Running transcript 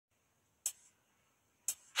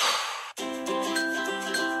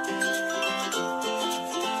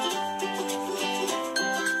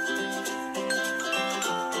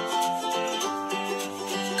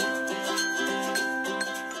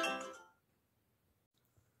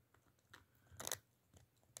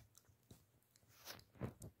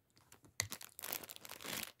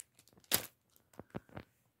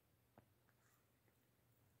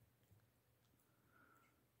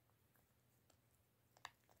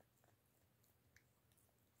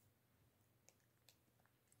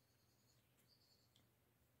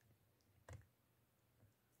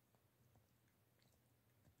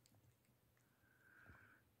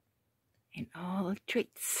in all the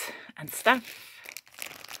treats and stuff.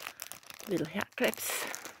 Little hair clips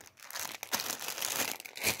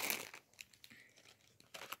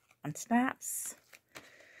and snaps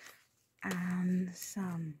and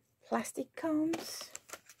some plastic combs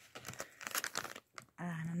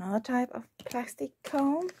and another type of plastic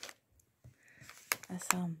comb and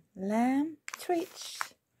some lamb treats,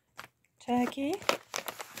 turkey,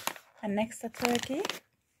 and next to turkey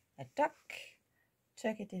a duck,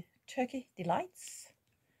 turkey delights.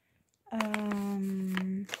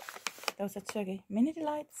 Those are turkey mini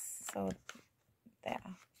delights, so they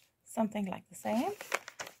are something like the same.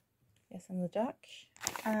 Yes, and the duck,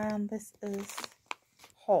 and this is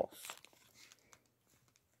horse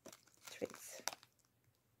treats.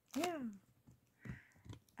 Yeah,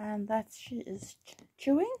 and that she is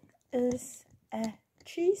chewing is a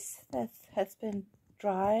cheese that has been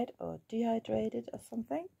dried or dehydrated or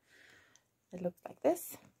something. It looks like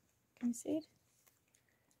this. Can you see it?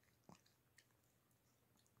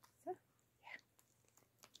 So, yeah.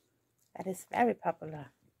 That is very popular,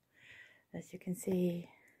 as you can see.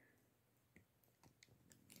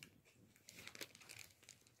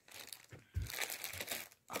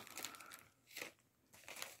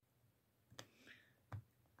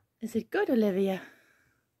 Is it good, Olivia?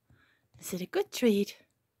 Is it a good treat?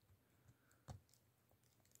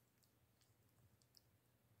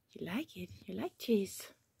 You like it? You like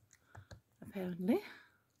cheese, apparently.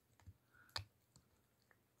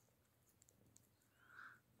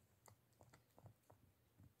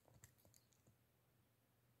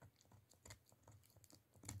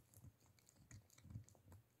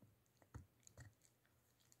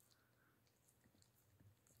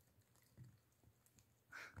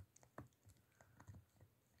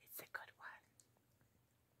 It's a good one.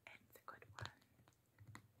 It's a good one.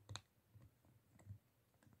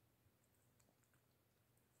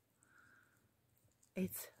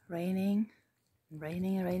 It's raining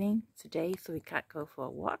today, so we can't go for a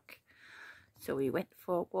walk. So we went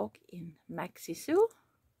for a walk in Maxi Zoo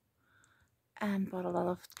and bought a lot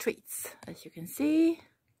of treats, as you can see.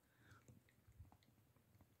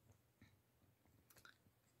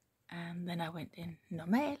 And then I went in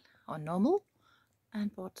Normal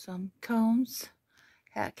and bought some combs,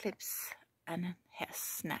 hair clips, and hair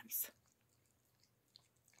snaps.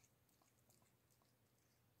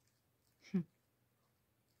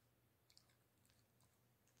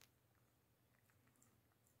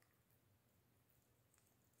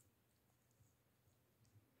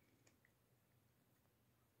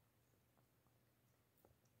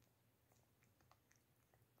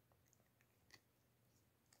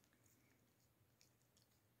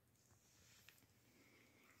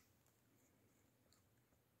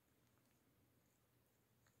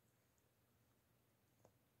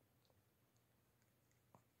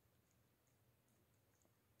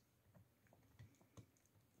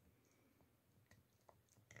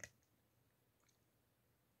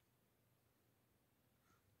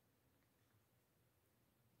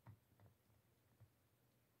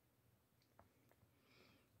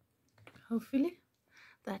 Hopefully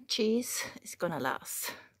that cheese is gonna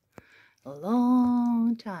last a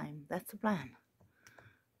long time. That's the plan.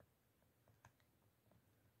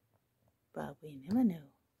 But we never know.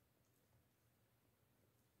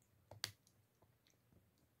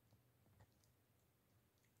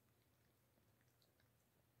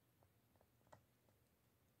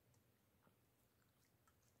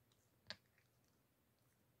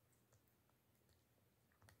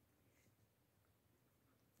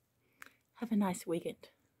 Have a nice weekend.